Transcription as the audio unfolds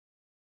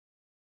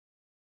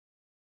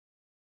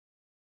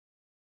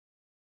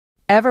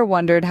Ever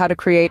wondered how to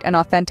create an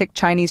authentic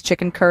Chinese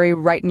chicken curry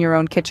right in your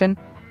own kitchen?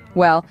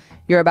 Well,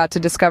 you're about to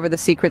discover the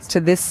secrets to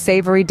this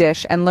savory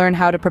dish and learn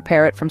how to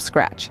prepare it from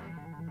scratch.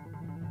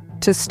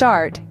 To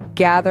start,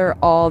 gather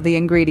all the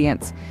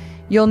ingredients.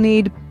 You'll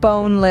need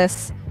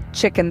boneless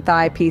chicken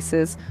thigh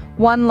pieces,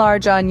 1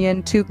 large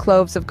onion, 2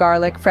 cloves of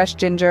garlic, fresh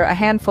ginger, a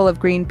handful of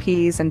green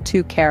peas, and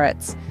 2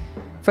 carrots.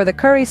 For the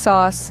curry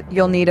sauce,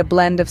 you'll need a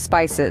blend of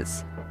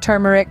spices: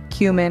 turmeric,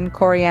 cumin,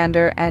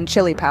 coriander, and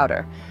chili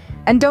powder.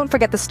 And don't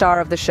forget the star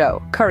of the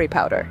show, curry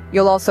powder.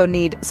 You'll also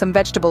need some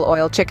vegetable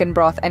oil, chicken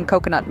broth, and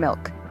coconut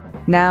milk.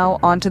 Now,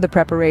 on to the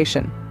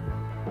preparation.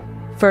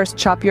 First,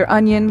 chop your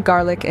onion,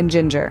 garlic, and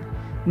ginger.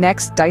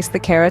 Next, dice the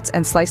carrots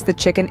and slice the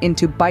chicken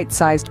into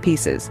bite-sized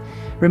pieces.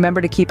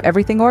 Remember to keep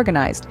everything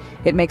organized.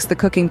 It makes the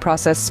cooking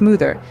process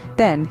smoother.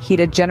 Then,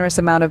 heat a generous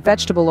amount of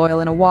vegetable oil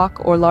in a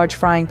wok or large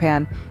frying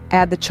pan.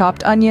 Add the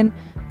chopped onion,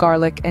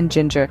 garlic, and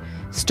ginger.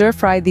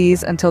 Stir-fry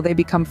these until they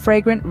become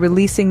fragrant,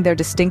 releasing their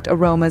distinct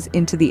aromas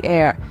into the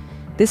air.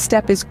 This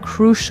step is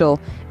crucial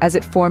as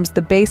it forms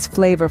the base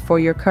flavor for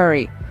your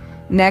curry.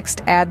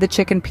 Next, add the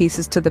chicken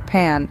pieces to the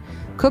pan.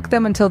 Cook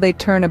them until they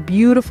turn a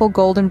beautiful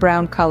golden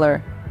brown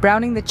color.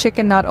 Browning the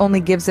chicken not only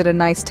gives it a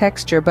nice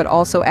texture, but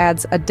also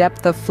adds a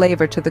depth of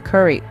flavor to the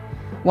curry.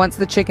 Once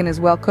the chicken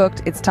is well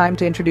cooked, it's time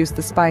to introduce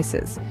the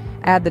spices.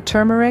 Add the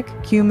turmeric,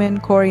 cumin,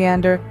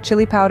 coriander,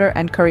 chili powder,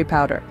 and curry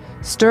powder.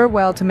 Stir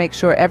well to make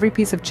sure every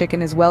piece of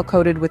chicken is well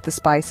coated with the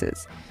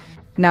spices.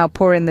 Now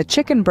pour in the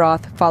chicken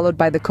broth, followed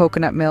by the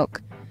coconut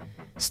milk.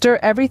 Stir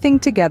everything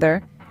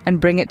together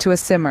and bring it to a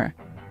simmer.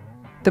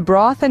 The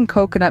broth and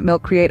coconut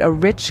milk create a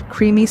rich,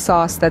 creamy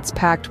sauce that's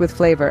packed with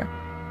flavor.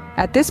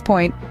 At this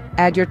point,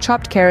 add your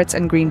chopped carrots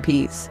and green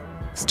peas.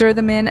 Stir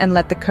them in and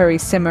let the curry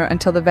simmer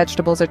until the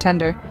vegetables are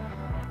tender.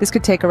 This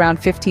could take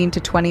around 15 to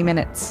 20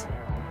 minutes.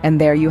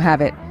 And there you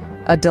have it,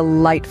 a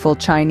delightful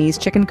Chinese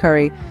chicken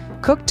curry,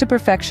 cooked to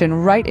perfection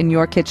right in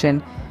your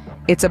kitchen.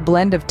 It's a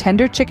blend of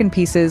tender chicken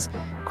pieces,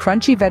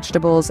 crunchy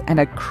vegetables, and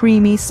a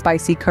creamy,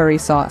 spicy curry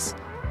sauce.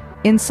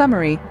 In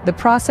summary, the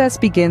process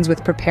begins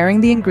with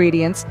preparing the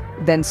ingredients,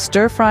 then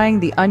stir-frying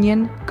the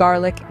onion,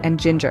 garlic, and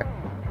ginger.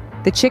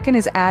 The chicken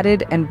is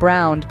added and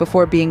browned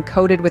before being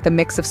coated with a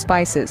mix of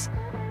spices.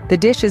 The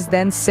dish is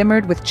then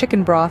simmered with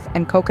chicken broth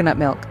and coconut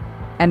milk.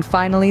 And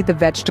finally, the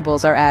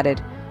vegetables are added.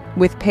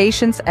 With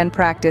patience and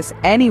practice,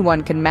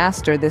 anyone can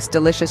master this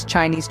delicious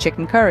Chinese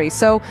chicken curry,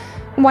 so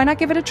why not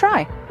give it a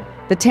try?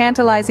 The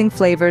tantalizing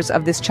flavors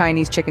of this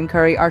Chinese chicken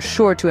curry are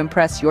sure to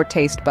impress your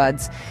taste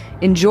buds.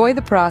 Enjoy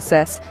the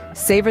process,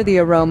 savor the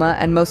aroma,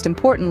 and most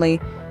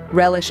importantly,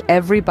 relish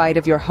every bite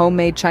of your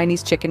homemade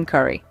Chinese chicken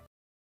curry.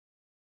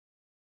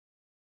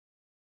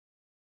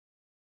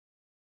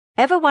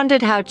 Ever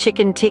wondered how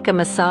chicken tikka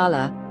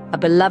masala, a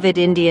beloved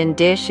Indian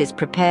dish, is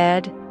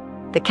prepared?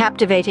 The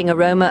captivating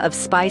aroma of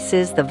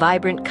spices, the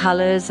vibrant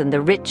colors, and the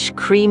rich,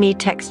 creamy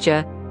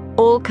texture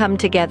all come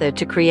together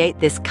to create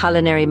this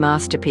culinary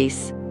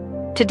masterpiece.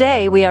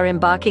 Today, we are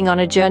embarking on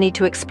a journey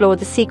to explore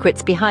the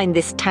secrets behind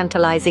this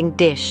tantalizing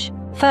dish.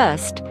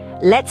 First,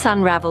 let's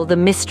unravel the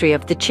mystery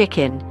of the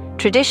chicken.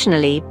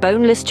 Traditionally,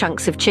 boneless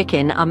chunks of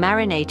chicken are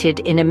marinated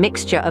in a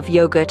mixture of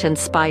yogurt and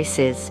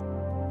spices.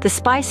 The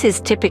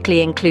spices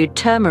typically include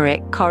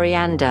turmeric,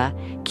 coriander,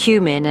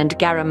 cumin, and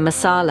garam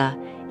masala,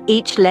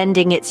 each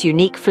lending its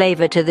unique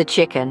flavor to the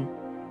chicken.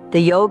 The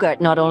yogurt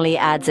not only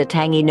adds a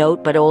tangy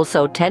note but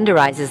also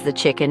tenderizes the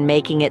chicken,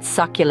 making it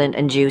succulent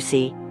and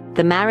juicy.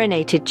 The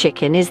marinated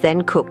chicken is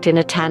then cooked in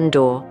a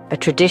tandoor, a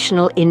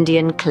traditional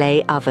Indian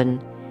clay oven.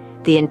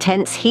 The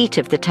intense heat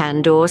of the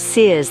tandoor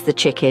sears the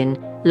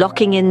chicken,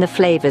 locking in the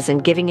flavors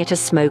and giving it a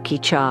smoky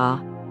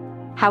char.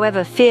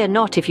 However, fear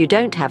not if you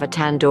don't have a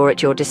tandoor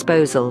at your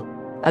disposal.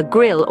 A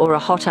grill or a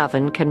hot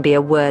oven can be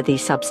a worthy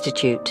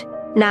substitute.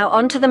 Now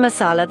onto the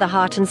masala, the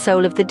heart and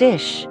soul of the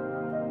dish.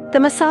 The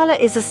masala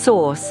is a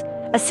sauce,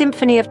 a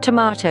symphony of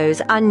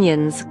tomatoes,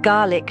 onions,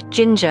 garlic,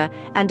 ginger,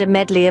 and a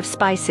medley of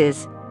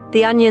spices.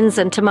 The onions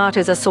and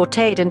tomatoes are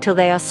sautéed until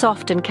they are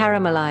soft and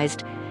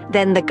caramelized.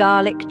 Then the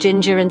garlic,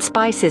 ginger, and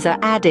spices are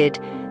added,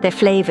 their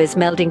flavors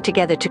melding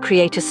together to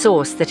create a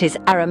sauce that is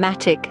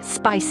aromatic,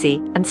 spicy,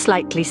 and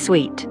slightly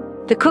sweet.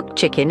 The cooked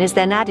chicken is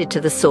then added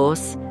to the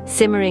sauce,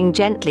 simmering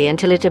gently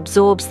until it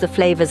absorbs the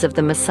flavors of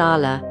the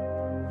masala.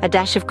 A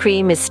dash of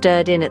cream is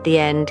stirred in at the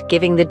end,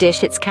 giving the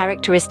dish its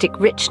characteristic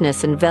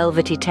richness and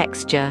velvety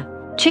texture.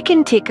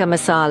 Chicken tikka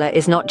masala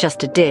is not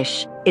just a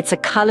dish, it's a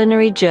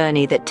culinary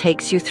journey that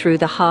takes you through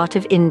the heart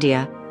of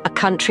India, a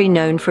country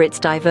known for its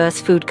diverse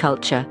food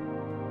culture.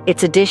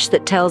 It's a dish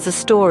that tells a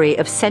story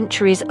of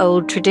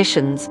centuries-old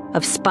traditions,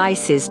 of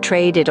spices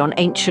traded on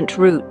ancient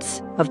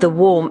roots, of the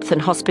warmth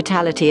and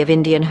hospitality of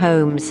Indian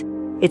homes.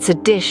 It's a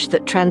dish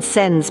that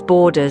transcends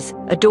borders,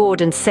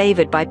 adored and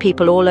savored by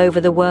people all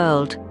over the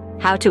world.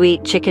 How to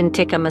eat chicken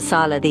tikka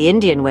masala the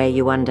Indian way,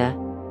 you wonder?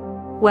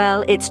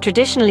 Well, it's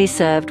traditionally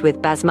served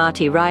with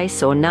basmati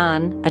rice or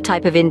naan, a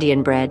type of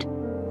Indian bread.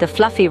 The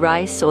fluffy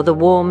rice or the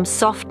warm,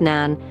 soft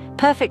naan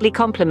perfectly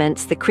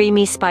complements the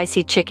creamy,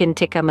 spicy chicken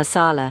tikka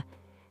masala,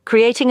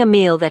 creating a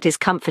meal that is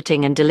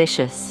comforting and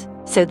delicious.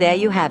 So there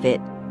you have it,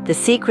 the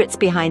secrets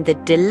behind the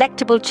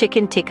delectable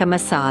chicken tikka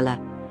masala,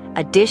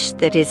 a dish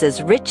that is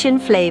as rich in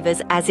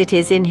flavors as it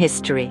is in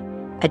history,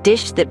 a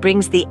dish that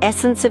brings the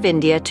essence of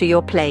India to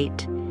your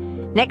plate.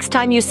 Next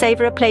time you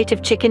savor a plate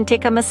of chicken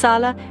tikka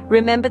masala,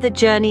 remember the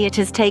journey it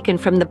has taken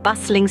from the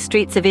bustling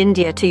streets of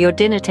India to your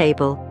dinner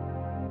table.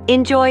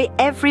 Enjoy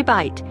every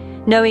bite,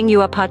 knowing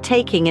you are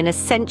partaking in a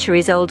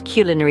centuries-old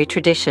culinary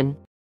tradition.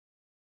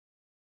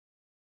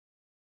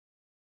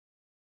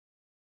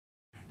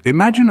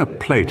 Imagine a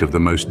plate of the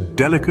most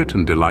delicate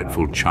and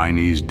delightful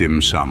Chinese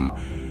dim sum,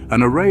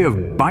 an array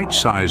of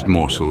bite-sized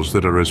morsels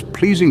that are as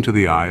pleasing to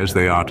the eye as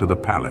they are to the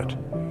palate.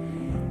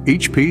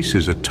 Each piece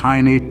is a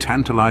tiny,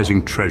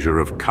 tantalizing treasure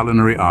of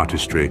culinary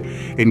artistry,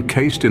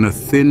 encased in a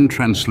thin,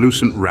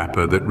 translucent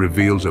wrapper that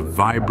reveals a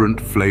vibrant,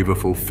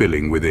 flavorful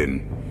filling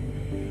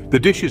within. The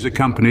dish is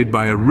accompanied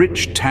by a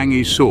rich,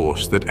 tangy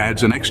sauce that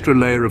adds an extra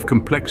layer of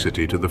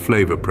complexity to the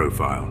flavor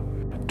profile.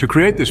 To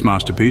create this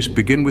masterpiece,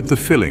 begin with the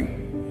filling.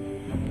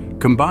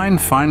 Combine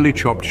finely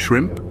chopped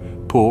shrimp,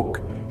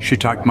 pork,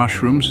 shiitake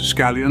mushrooms,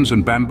 scallions,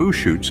 and bamboo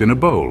shoots in a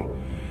bowl.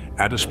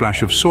 Add a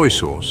splash of soy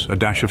sauce, a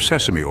dash of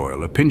sesame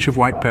oil, a pinch of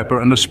white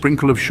pepper, and a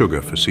sprinkle of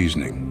sugar for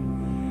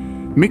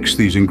seasoning. Mix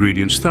these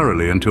ingredients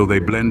thoroughly until they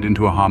blend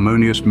into a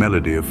harmonious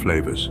melody of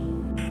flavors.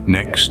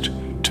 Next,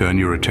 turn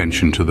your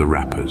attention to the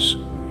wrappers.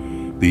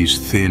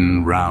 These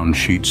thin, round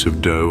sheets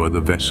of dough are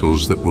the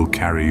vessels that will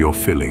carry your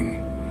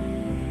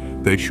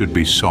filling. They should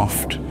be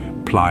soft,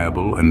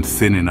 pliable, and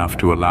thin enough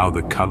to allow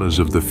the colors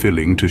of the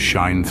filling to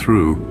shine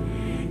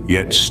through,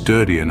 yet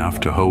sturdy enough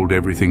to hold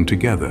everything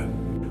together.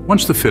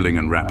 Once the filling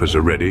and wrappers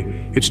are ready,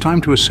 it's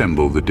time to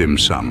assemble the dim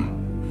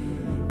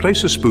sum.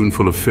 Place a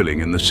spoonful of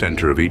filling in the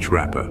center of each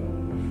wrapper.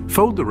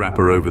 Fold the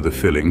wrapper over the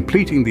filling,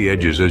 pleating the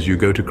edges as you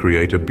go to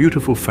create a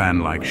beautiful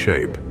fan-like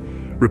shape.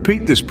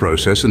 Repeat this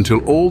process until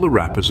all the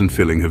wrappers and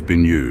filling have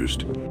been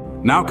used.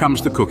 Now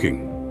comes the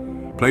cooking.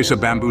 Place a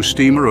bamboo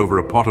steamer over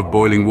a pot of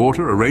boiling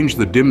water, arrange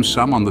the dim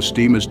sum on the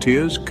steamer's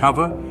tiers,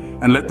 cover,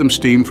 and let them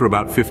steam for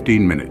about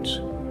 15 minutes.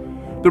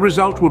 The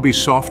result will be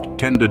soft,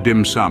 tender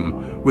dim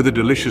sum with a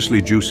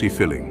deliciously juicy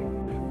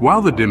filling.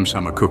 While the dim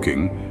sum are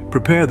cooking,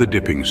 prepare the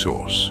dipping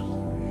sauce.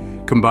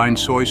 Combine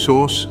soy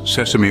sauce,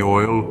 sesame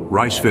oil,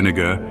 rice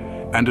vinegar,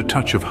 and a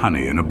touch of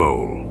honey in a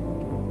bowl.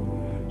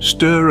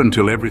 Stir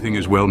until everything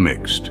is well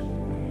mixed.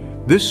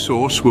 This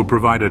sauce will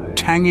provide a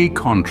tangy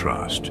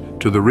contrast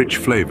to the rich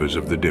flavors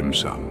of the dim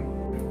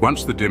sum.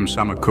 Once the dim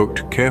sum are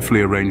cooked,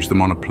 carefully arrange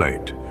them on a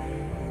plate.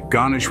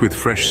 Garnish with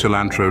fresh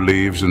cilantro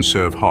leaves and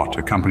serve hot,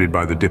 accompanied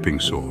by the dipping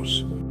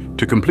sauce.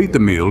 To complete the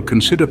meal,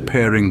 consider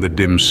pairing the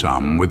dim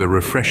sum with a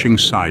refreshing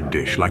side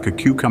dish like a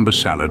cucumber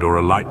salad or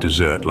a light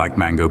dessert like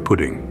mango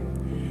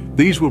pudding.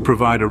 These will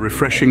provide a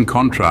refreshing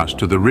contrast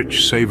to the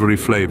rich, savory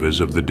flavors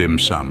of the dim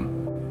sum.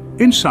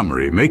 In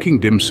summary, making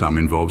dim sum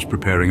involves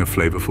preparing a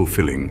flavorful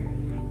filling,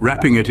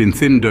 wrapping it in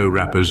thin dough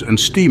wrappers and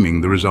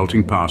steaming the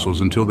resulting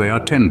parcels until they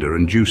are tender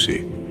and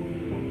juicy.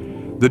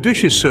 The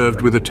dish is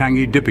served with a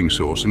tangy dipping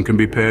sauce and can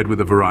be paired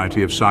with a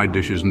variety of side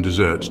dishes and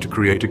desserts to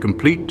create a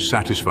complete,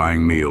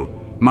 satisfying meal.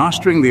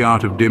 Mastering the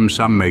art of dim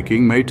sum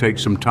making may take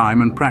some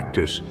time and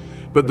practice,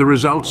 but the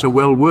results are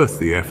well worth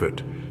the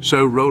effort.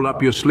 So roll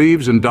up your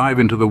sleeves and dive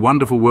into the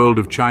wonderful world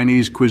of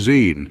Chinese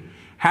cuisine.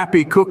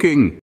 Happy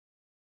cooking!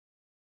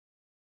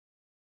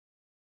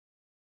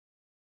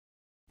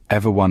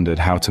 Ever wondered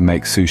how to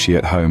make sushi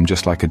at home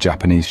just like a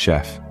Japanese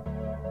chef?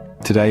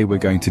 Today we're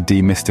going to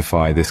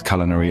demystify this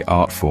culinary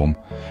art form,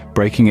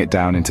 breaking it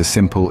down into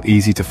simple,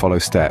 easy-to-follow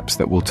steps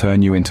that will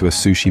turn you into a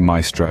sushi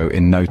maestro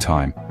in no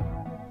time.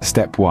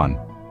 Step 1.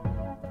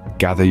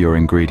 Gather your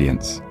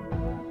ingredients.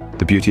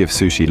 The beauty of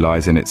sushi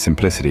lies in its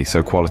simplicity,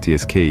 so quality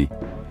is key.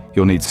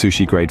 You'll need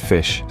sushi-grade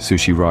fish,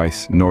 sushi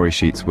rice, nori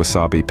sheets,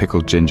 wasabi,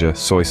 pickled ginger,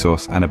 soy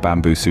sauce, and a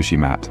bamboo sushi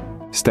mat.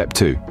 Step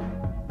 2.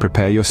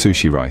 Prepare your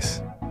sushi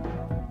rice.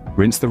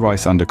 Rinse the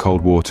rice under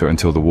cold water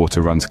until the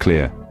water runs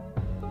clear.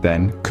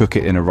 Then, cook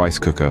it in a rice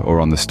cooker or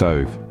on the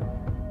stove.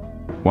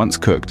 Once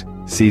cooked,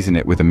 season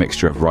it with a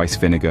mixture of rice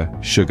vinegar,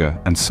 sugar,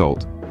 and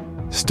salt,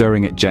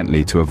 stirring it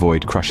gently to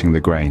avoid crushing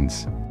the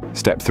grains.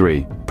 Step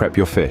 3. Prep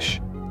your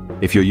fish.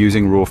 If you're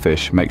using raw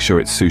fish, make sure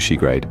it's sushi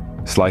grade.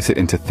 Slice it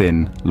into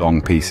thin,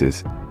 long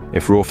pieces.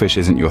 If raw fish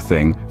isn't your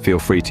thing, feel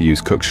free to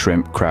use cooked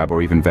shrimp, crab,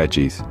 or even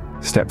veggies.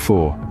 Step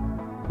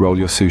 4. Roll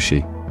your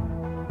sushi.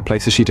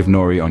 Place a sheet of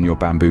nori on your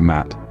bamboo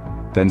mat.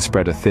 Then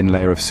spread a thin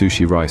layer of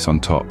sushi rice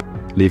on top,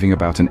 leaving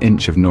about an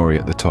inch of nori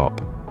at the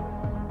top.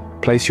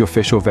 Place your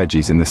fish or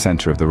veggies in the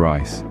center of the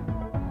rice.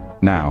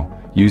 Now,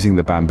 using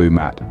the bamboo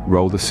mat,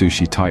 roll the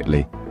sushi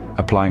tightly,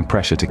 applying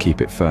pressure to keep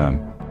it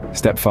firm.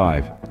 Step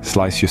 5.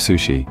 Slice your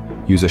sushi.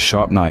 Use a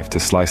sharp knife to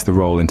slice the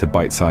roll into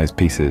bite-sized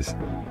pieces.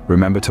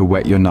 Remember to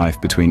wet your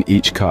knife between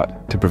each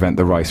cut to prevent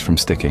the rice from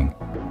sticking.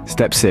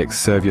 Step 6.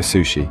 Serve your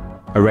sushi.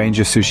 Arrange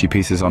your sushi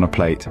pieces on a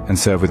plate and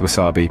serve with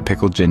wasabi,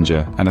 pickled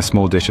ginger, and a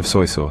small dish of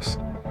soy sauce.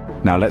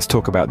 Now let's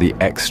talk about the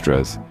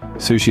extras.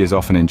 Sushi is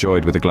often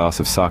enjoyed with a glass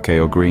of sake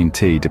or green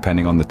tea,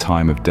 depending on the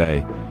time of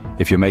day.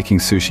 If you're making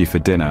sushi for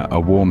dinner, a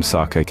warm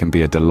sake can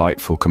be a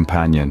delightful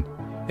companion.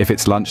 If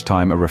it's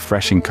lunchtime, a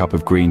refreshing cup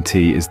of green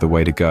tea is the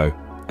way to go.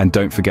 And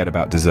don't forget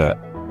about dessert.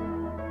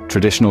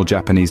 Traditional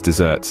Japanese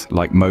desserts,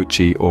 like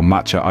mochi or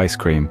matcha ice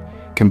cream,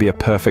 can be a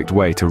perfect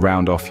way to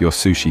round off your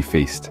sushi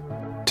feast.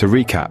 To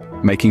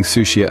recap, making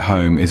sushi at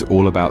home is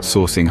all about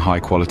sourcing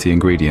high-quality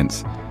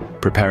ingredients,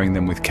 preparing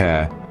them with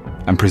care,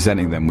 and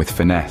presenting them with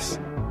finesse.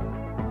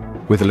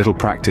 With a little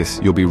practice,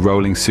 you'll be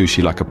rolling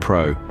sushi like a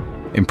pro,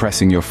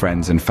 impressing your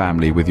friends and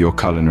family with your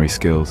culinary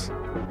skills.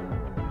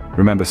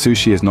 Remember,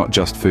 sushi is not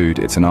just food,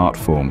 it's an art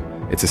form.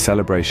 It's a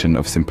celebration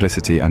of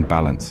simplicity and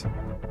balance.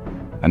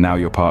 And now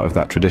you're part of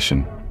that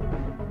tradition.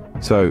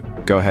 So,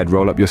 go ahead,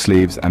 roll up your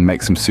sleeves and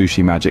make some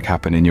sushi magic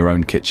happen in your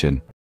own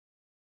kitchen.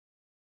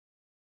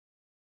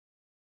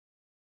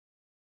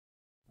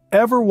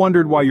 Ever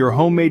wondered why your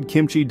homemade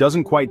kimchi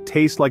doesn't quite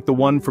taste like the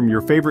one from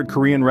your favorite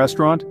Korean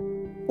restaurant?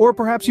 Or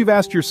perhaps you've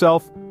asked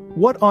yourself,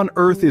 what on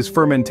earth is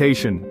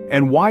fermentation,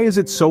 and why is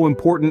it so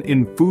important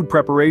in food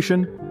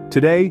preparation?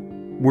 Today,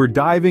 we're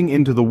diving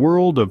into the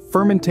world of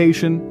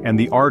fermentation and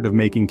the art of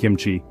making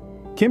kimchi.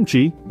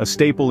 Kimchi, a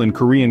staple in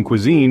Korean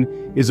cuisine,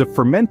 is a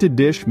fermented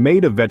dish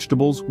made of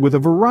vegetables with a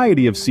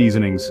variety of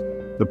seasonings.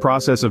 The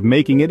process of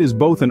making it is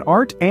both an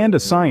art and a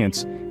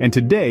science, and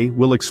today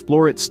we'll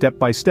explore it step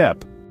by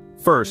step.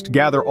 First,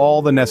 gather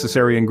all the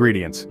necessary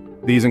ingredients.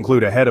 These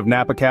include a head of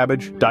Napa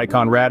cabbage,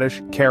 daikon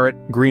radish, carrot,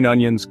 green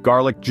onions,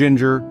 garlic,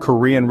 ginger,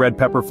 Korean red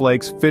pepper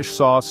flakes, fish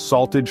sauce,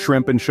 salted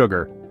shrimp, and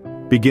sugar.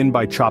 Begin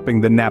by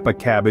chopping the Napa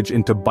cabbage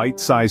into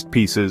bite-sized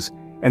pieces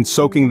and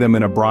soaking them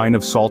in a brine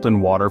of salt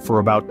and water for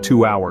about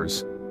 2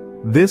 hours.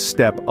 This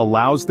step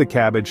allows the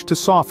cabbage to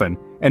soften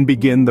and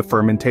begin the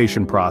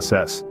fermentation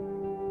process.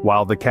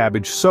 While the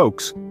cabbage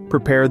soaks,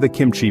 prepare the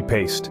kimchi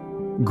paste.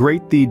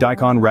 Grate the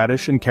daikon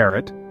radish and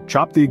carrot,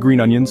 chop the green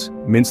onions,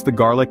 mince the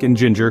garlic and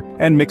ginger,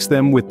 and mix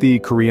them with the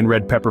Korean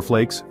red pepper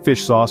flakes,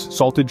 fish sauce,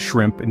 salted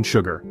shrimp, and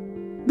sugar.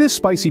 This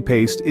spicy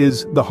paste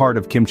is the heart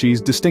of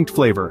kimchi's distinct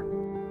flavor.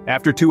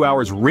 After 2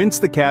 hours, rinse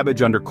the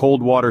cabbage under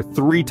cold water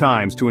 3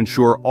 times to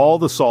ensure all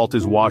the salt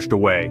is washed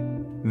away.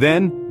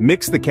 Then,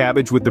 mix the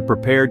cabbage with the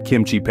prepared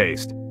kimchi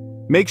paste.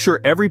 Make sure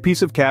every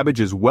piece of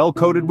cabbage is well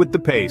coated with the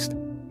paste.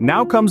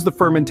 Now comes the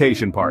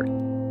fermentation part.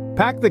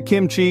 Pack the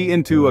kimchi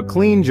into a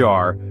clean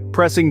jar,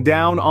 pressing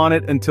down on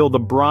it until the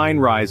brine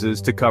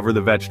rises to cover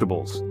the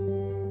vegetables.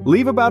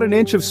 Leave about an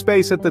inch of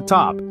space at the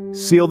top.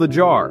 Seal the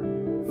jar.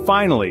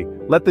 Finally,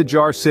 let the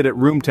jar sit at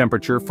room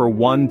temperature for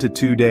 1 to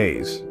 2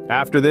 days.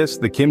 After this,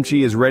 the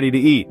kimchi is ready to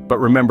eat, but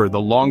remember,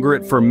 the longer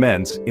it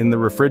ferments in the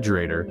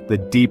refrigerator, the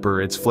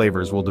deeper its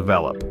flavors will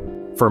develop.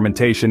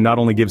 Fermentation not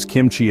only gives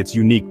kimchi its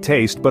unique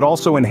taste, but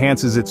also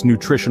enhances its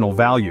nutritional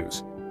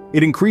values.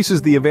 It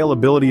increases the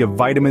availability of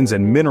vitamins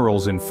and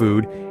minerals in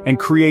food and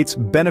creates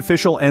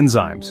beneficial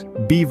enzymes,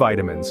 B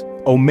vitamins,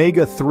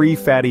 omega-3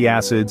 fatty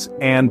acids,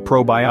 and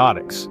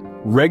probiotics.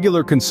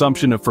 Regular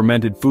consumption of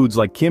fermented foods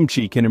like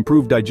kimchi can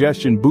improve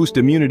digestion, boost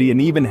immunity,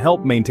 and even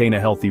help maintain a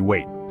healthy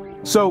weight.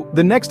 So,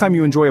 the next time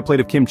you enjoy a plate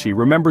of kimchi,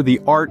 remember the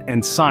art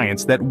and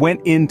science that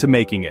went into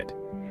making it.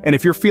 And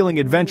if you're feeling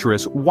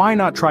adventurous, why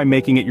not try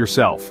making it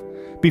yourself?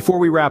 Before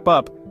we wrap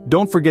up,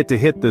 don't forget to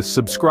hit the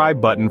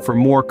subscribe button for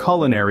more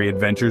culinary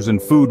adventures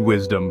and food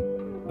wisdom.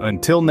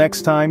 Until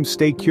next time,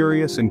 stay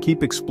curious and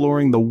keep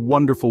exploring the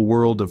wonderful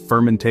world of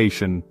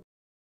fermentation.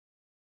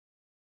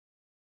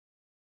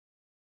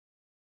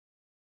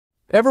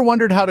 Ever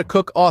wondered how to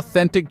cook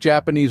authentic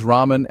Japanese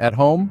ramen at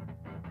home?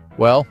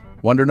 Well,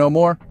 wonder no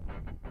more?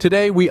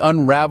 Today we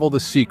unravel the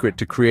secret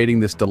to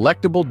creating this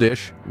delectable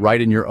dish right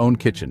in your own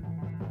kitchen.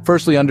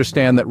 Firstly,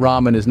 understand that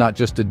ramen is not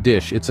just a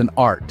dish, it's an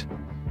art.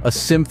 A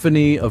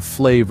symphony of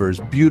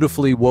flavors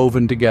beautifully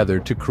woven together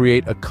to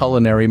create a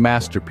culinary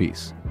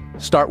masterpiece.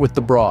 Start with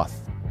the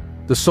broth.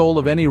 The soul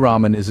of any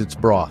ramen is its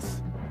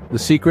broth. The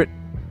secret?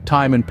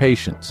 Time and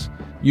patience.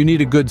 You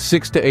need a good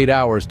 6 to 8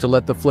 hours to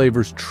let the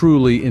flavors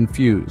truly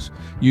infuse.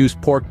 Use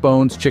pork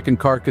bones, chicken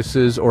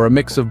carcasses, or a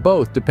mix of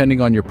both depending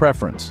on your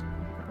preference.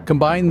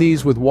 Combine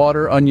these with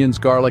water, onions,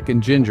 garlic,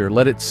 and ginger.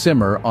 Let it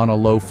simmer on a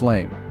low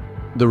flame.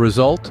 The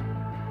result?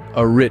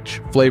 A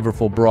rich,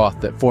 flavorful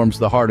broth that forms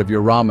the heart of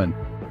your ramen.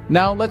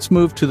 Now let's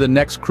move to the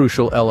next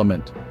crucial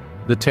element,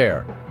 the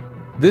tare.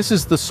 This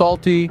is the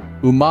salty,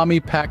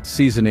 umami-packed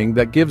seasoning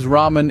that gives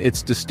ramen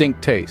its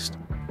distinct taste.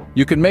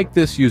 You can make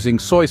this using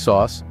soy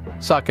sauce,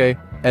 sake,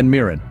 and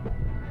mirin.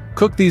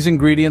 Cook these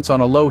ingredients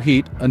on a low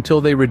heat until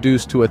they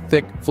reduce to a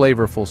thick,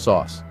 flavorful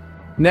sauce.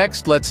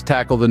 Next, let's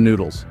tackle the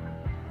noodles.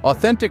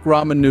 Authentic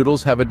ramen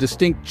noodles have a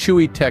distinct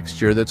chewy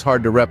texture that's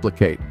hard to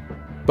replicate.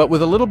 But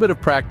with a little bit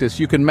of practice,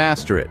 you can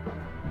master it.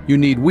 You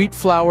need wheat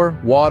flour,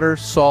 water,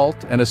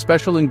 salt, and a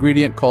special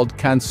ingredient called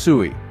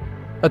kansui,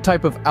 a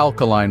type of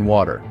alkaline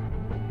water.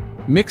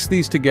 Mix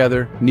these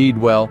together, knead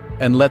well,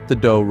 and let the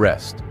dough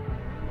rest.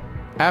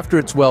 After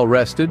it's well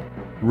rested,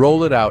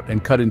 roll it out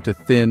and cut into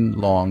thin,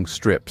 long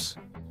strips.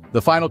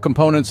 The final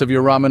components of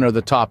your ramen are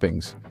the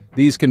toppings.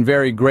 These can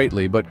vary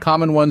greatly, but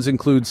common ones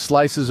include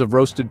slices of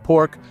roasted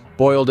pork,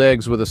 boiled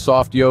eggs with a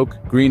soft yolk,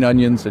 green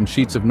onions, and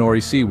sheets of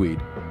nori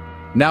seaweed.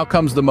 Now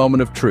comes the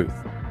moment of truth.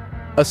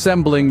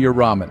 Assembling your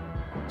ramen.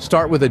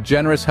 Start with a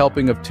generous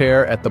helping of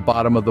tare at the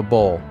bottom of the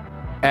bowl.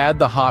 Add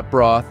the hot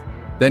broth,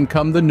 then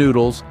come the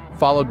noodles,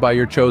 followed by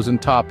your chosen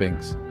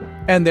toppings.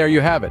 And there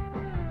you have it.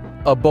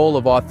 A bowl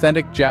of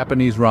authentic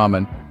Japanese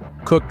ramen,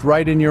 cooked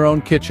right in your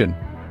own kitchen.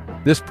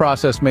 This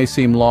process may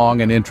seem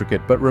long and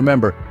intricate, but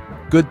remember,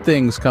 good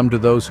things come to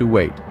those who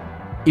wait.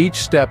 Each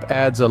step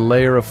adds a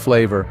layer of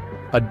flavor,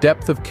 a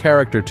depth of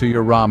character to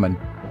your ramen,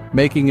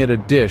 making it a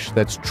dish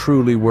that's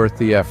truly worth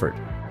the effort.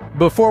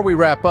 Before we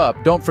wrap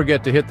up, don't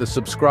forget to hit the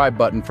subscribe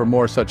button for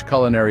more such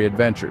culinary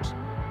adventures.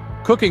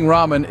 Cooking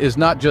ramen is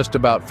not just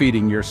about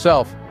feeding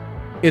yourself,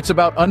 it's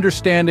about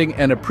understanding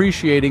and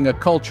appreciating a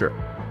culture,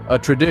 a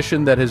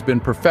tradition that has been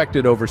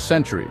perfected over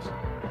centuries.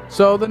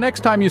 So the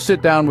next time you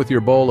sit down with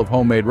your bowl of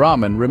homemade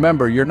ramen,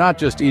 remember you're not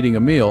just eating a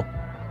meal,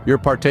 you're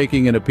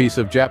partaking in a piece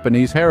of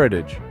Japanese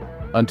heritage.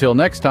 Until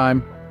next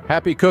time,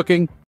 happy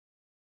cooking!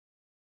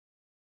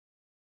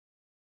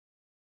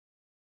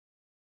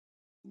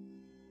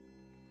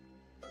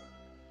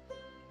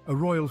 A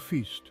royal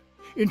feast.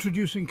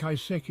 Introducing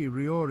Kaiseki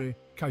Ryori.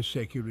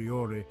 Kaiseki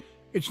Ryori.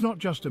 It's not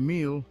just a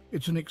meal,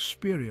 it's an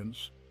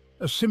experience.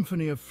 A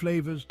symphony of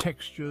flavors,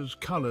 textures,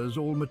 colors,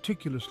 all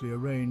meticulously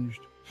arranged.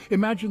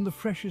 Imagine the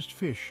freshest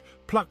fish,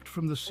 plucked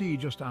from the sea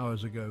just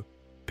hours ago.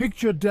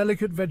 Picture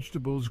delicate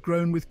vegetables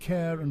grown with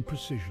care and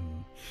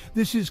precision.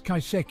 This is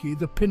kaiseki,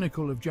 the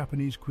pinnacle of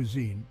Japanese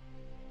cuisine.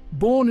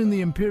 Born in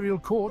the imperial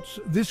courts,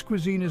 this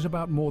cuisine is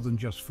about more than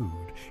just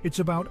food. It's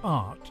about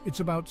art,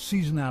 it's about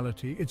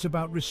seasonality, it's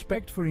about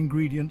respect for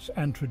ingredients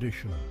and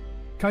tradition.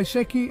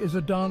 Kaiseki is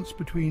a dance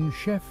between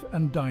chef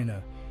and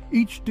diner.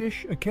 Each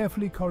dish a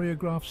carefully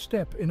choreographed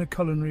step in a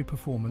culinary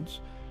performance.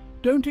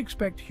 Don't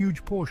expect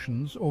huge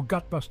portions or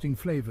gut-busting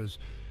flavors.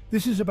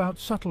 This is about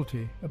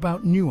subtlety,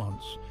 about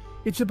nuance.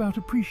 It's about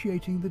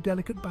appreciating the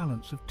delicate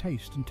balance of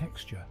taste and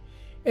texture.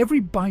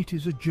 Every bite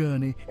is a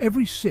journey,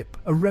 every sip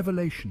a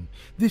revelation.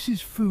 This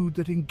is food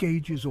that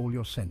engages all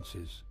your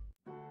senses.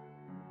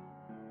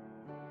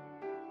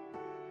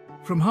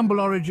 From humble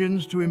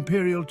origins to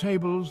imperial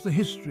tables, the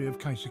history of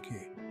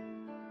kaiseki.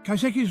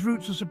 Kaiseki's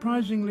roots are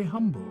surprisingly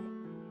humble.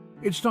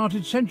 It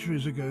started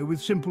centuries ago with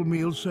simple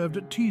meals served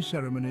at tea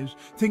ceremonies.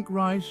 Think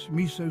rice,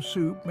 miso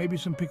soup, maybe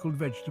some pickled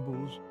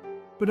vegetables.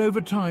 But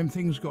over time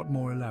things got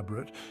more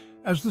elaborate.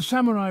 As the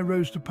samurai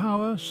rose to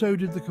power, so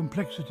did the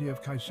complexity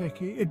of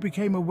kaiseki. It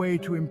became a way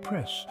to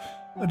impress,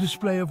 a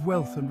display of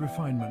wealth and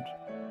refinement.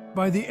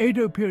 By the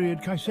Edo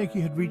period,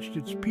 kaiseki had reached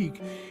its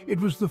peak. It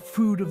was the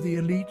food of the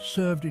elite,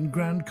 served in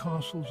grand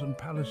castles and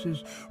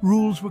palaces.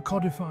 Rules were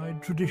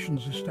codified,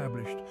 traditions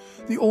established.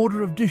 The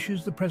order of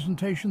dishes, the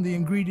presentation, the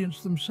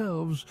ingredients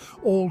themselves,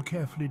 all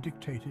carefully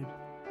dictated.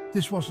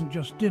 This wasn't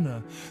just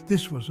dinner,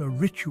 this was a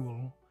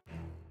ritual.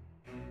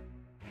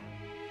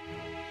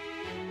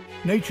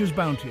 Nature's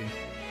bounty,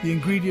 the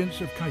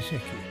ingredients of kaiseki.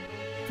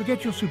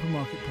 Forget your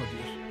supermarket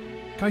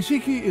produce.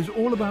 Kaiseki is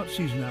all about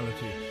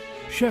seasonality.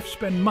 Chefs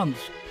spend months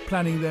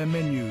planning their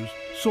menus,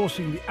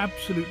 sourcing the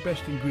absolute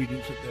best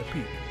ingredients at their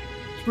peak.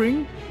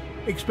 Spring?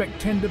 Expect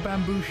tender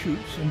bamboo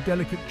shoots and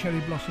delicate cherry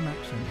blossom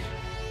accents.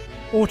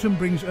 Autumn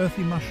brings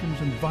earthy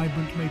mushrooms and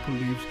vibrant maple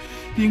leaves.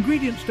 The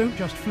ingredients don't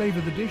just flavor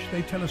the dish,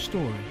 they tell a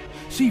story.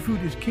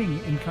 Seafood is king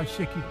in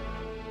kaiseki.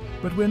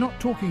 But we're not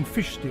talking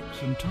fish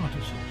sticks and tartar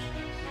sauce.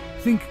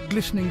 Think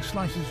glistening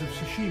slices of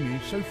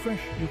sashimi, so fresh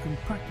you can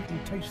practically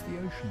taste the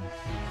ocean.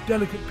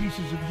 Delicate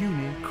pieces of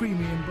uni,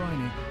 creamy and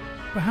briny.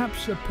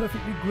 Perhaps a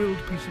perfectly grilled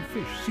piece of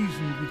fish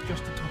seasoned with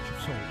just a touch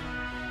of salt.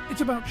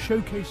 It's about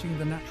showcasing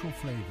the natural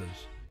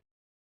flavors.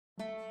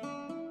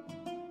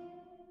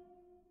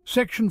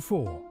 Section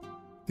 4.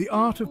 The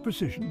art of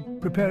precision,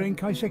 preparing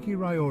kaiseki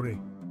ryori.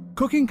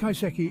 Cooking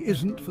kaiseki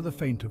isn't for the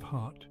faint of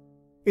heart.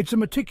 It's a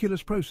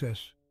meticulous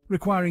process,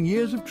 requiring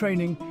years of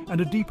training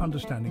and a deep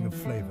understanding of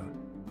flavor.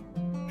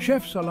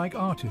 Chefs are like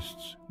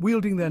artists,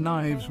 wielding their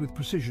knives with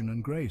precision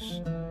and grace.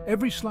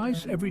 Every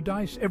slice, every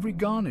dice, every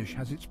garnish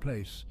has its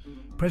place.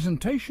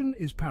 Presentation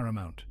is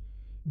paramount.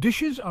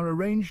 Dishes are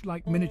arranged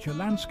like miniature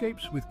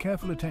landscapes with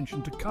careful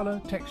attention to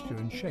color, texture,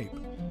 and shape.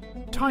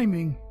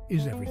 Timing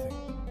is everything.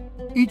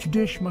 Each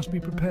dish must be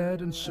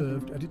prepared and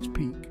served at its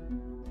peak.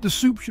 The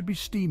soup should be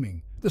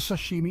steaming, the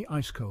sashimi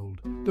ice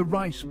cold, the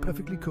rice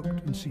perfectly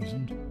cooked and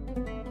seasoned.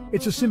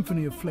 It's a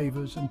symphony of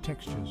flavors and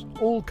textures,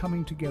 all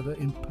coming together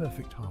in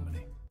perfect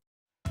harmony.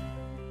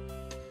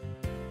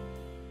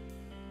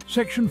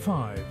 Section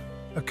 5.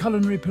 A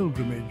culinary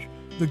pilgrimage,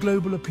 the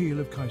global appeal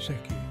of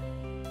kaiseki.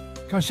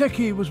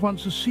 Kaiseki was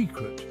once a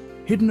secret,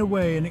 hidden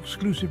away in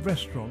exclusive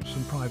restaurants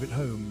and private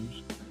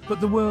homes. But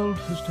the world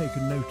has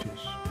taken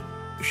notice.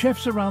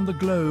 Chefs around the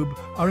globe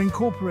are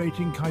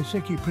incorporating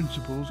kaiseki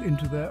principles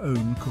into their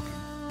own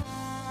cooking.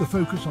 The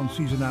focus on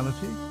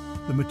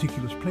seasonality, the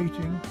meticulous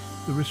plating,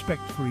 the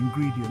respect for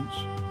ingredients.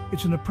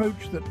 It's an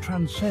approach that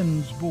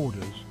transcends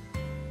borders.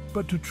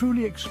 But to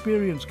truly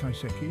experience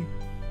kaiseki,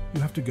 you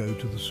have to go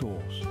to the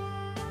source.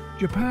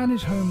 Japan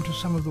is home to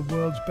some of the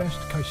world's best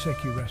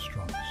kaiseki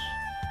restaurants.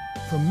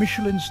 From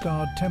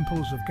Michelin-starred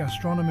temples of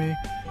gastronomy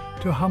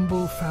to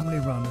humble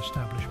family-run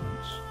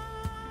establishments.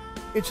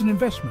 It's an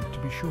investment, to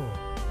be sure.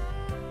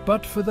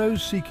 But for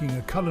those seeking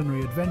a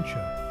culinary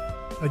adventure,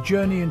 a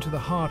journey into the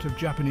heart of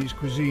Japanese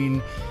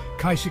cuisine,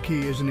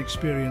 kaiseki is an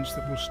experience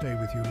that will stay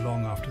with you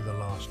long after the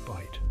last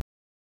bite.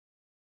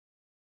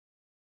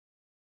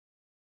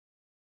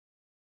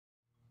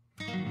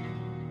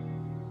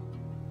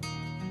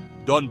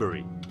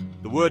 Donburi.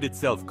 The word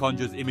itself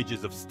conjures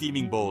images of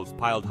steaming bowls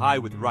piled high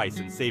with rice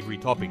and savory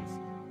toppings.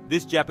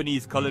 This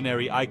Japanese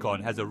culinary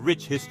icon has a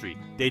rich history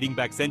dating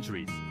back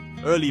centuries.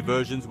 Early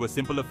versions were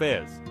simple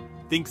affairs.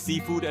 Think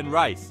seafood and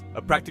rice,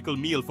 a practical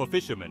meal for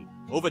fishermen.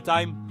 Over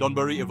time,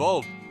 donburi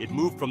evolved. It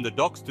moved from the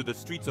docks to the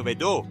streets of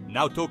Edo,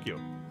 now Tokyo.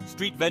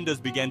 Street vendors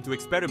began to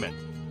experiment.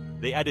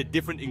 They added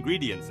different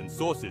ingredients and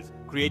sauces,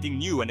 creating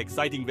new and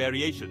exciting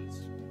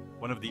variations.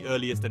 One of the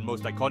earliest and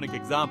most iconic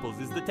examples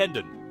is the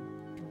tendon.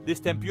 This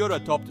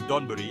tempura-topped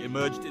donburi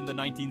emerged in the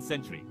 19th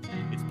century.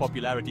 Its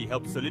popularity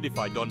helped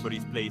solidify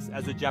donburi's place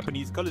as a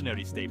Japanese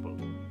culinary staple.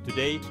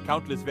 Today,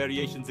 countless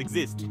variations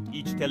exist,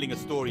 each telling a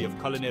story of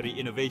culinary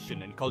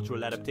innovation and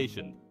cultural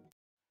adaptation.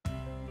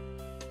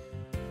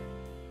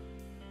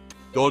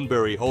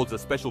 Donburi holds a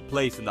special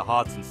place in the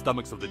hearts and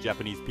stomachs of the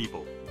Japanese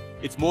people.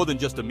 It's more than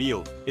just a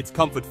meal, it's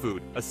comfort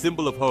food, a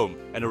symbol of home,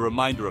 and a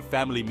reminder of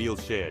family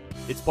meals shared.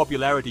 Its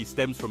popularity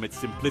stems from its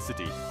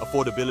simplicity,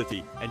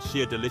 affordability, and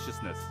sheer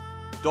deliciousness.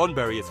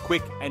 Donburi is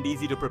quick and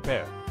easy to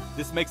prepare.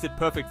 This makes it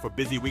perfect for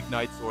busy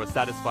weeknights or a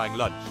satisfying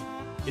lunch.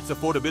 Its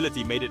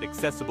affordability made it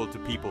accessible to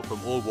people from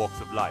all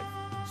walks of life.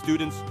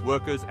 Students,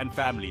 workers, and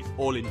families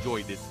all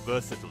enjoy this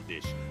versatile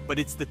dish, but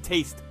it's the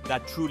taste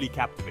that truly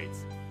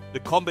captivates. The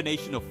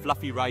combination of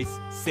fluffy rice,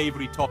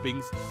 savory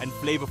toppings, and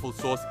flavorful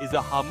sauce is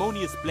a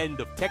harmonious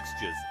blend of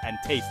textures and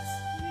tastes.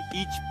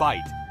 Each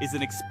bite is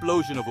an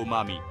explosion of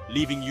umami,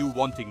 leaving you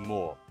wanting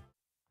more.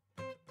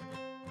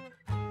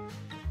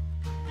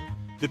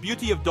 The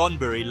beauty of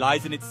donburi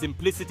lies in its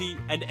simplicity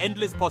and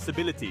endless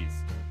possibilities.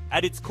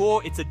 At its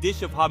core, it's a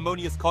dish of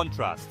harmonious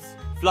contrasts.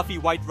 Fluffy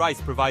white rice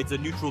provides a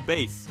neutral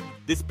base.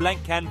 This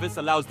blank canvas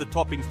allows the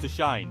toppings to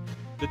shine.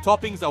 The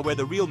toppings are where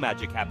the real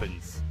magic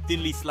happens.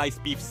 Thinly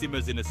sliced beef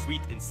simmers in a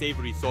sweet and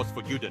savory sauce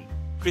for gyudon.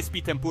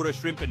 Crispy tempura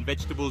shrimp and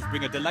vegetables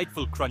bring a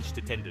delightful crunch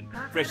to tendon.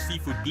 Fresh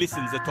seafood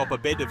glistens atop a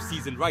bed of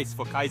seasoned rice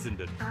for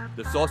kaisenden.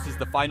 The sauce is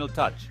the final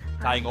touch,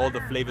 tying all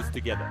the flavors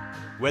together.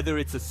 Whether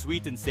it's a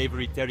sweet and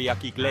savory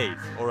teriyaki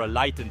glaze or a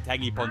light and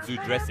tangy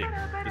ponzu dressing,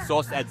 the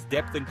sauce adds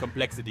depth and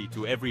complexity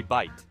to every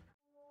bite.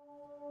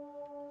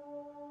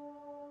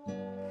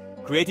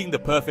 Creating the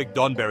perfect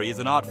donburi is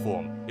an art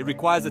form. It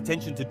requires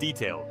attention to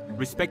detail,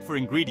 respect for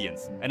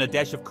ingredients, and a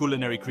dash of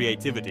culinary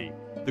creativity.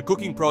 The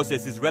cooking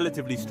process is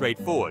relatively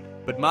straightforward,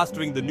 but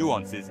mastering the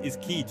nuances is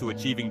key to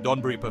achieving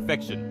donburi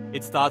perfection.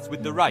 It starts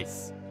with the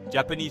rice.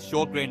 Japanese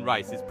short-grain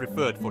rice is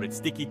preferred for its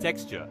sticky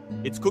texture.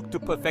 It's cooked to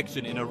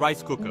perfection in a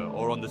rice cooker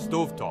or on the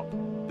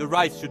stovetop. The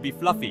rice should be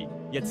fluffy,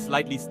 yet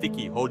slightly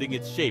sticky, holding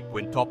its shape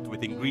when topped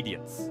with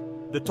ingredients.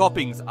 The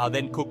toppings are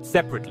then cooked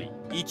separately.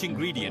 Each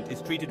ingredient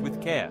is treated with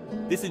care.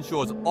 This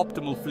ensures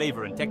optimal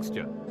flavor and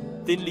texture.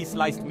 Thinly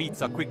sliced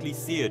meats are quickly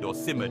seared or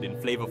simmered in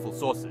flavorful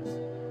sauces.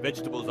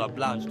 Vegetables are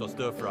blanched or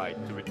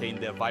stir-fried to retain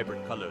their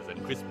vibrant colors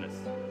and crispness.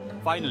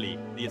 Finally,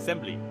 the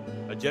assembly.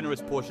 A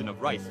generous portion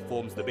of rice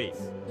forms the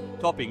base.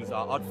 Toppings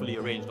are artfully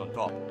arranged on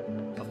top.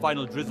 A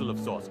final drizzle of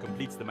sauce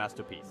completes the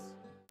masterpiece.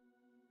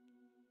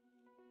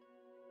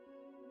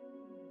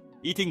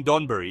 Eating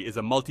donburi is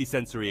a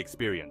multi-sensory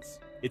experience.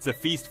 It's a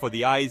feast for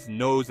the eyes,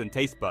 nose, and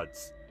taste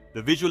buds.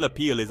 The visual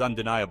appeal is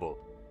undeniable.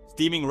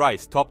 Steaming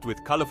rice topped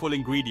with colorful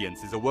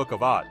ingredients is a work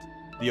of art.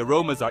 The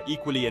aromas are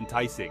equally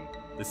enticing.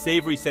 The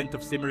savory scent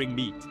of simmering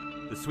meat,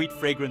 the sweet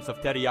fragrance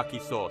of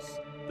teriyaki sauce,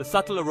 the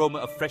subtle aroma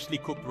of freshly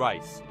cooked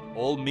rice,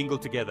 all mingle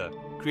together,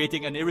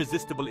 creating an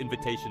irresistible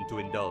invitation to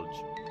indulge.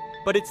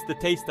 But it's the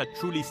taste that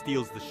truly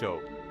steals the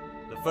show.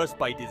 The first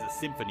bite is a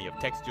symphony of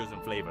textures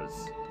and flavors.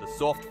 The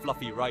soft,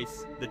 fluffy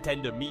rice, the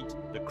tender meat,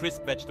 the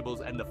crisp vegetables,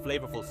 and the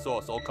flavorful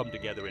sauce all come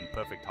together in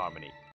perfect harmony.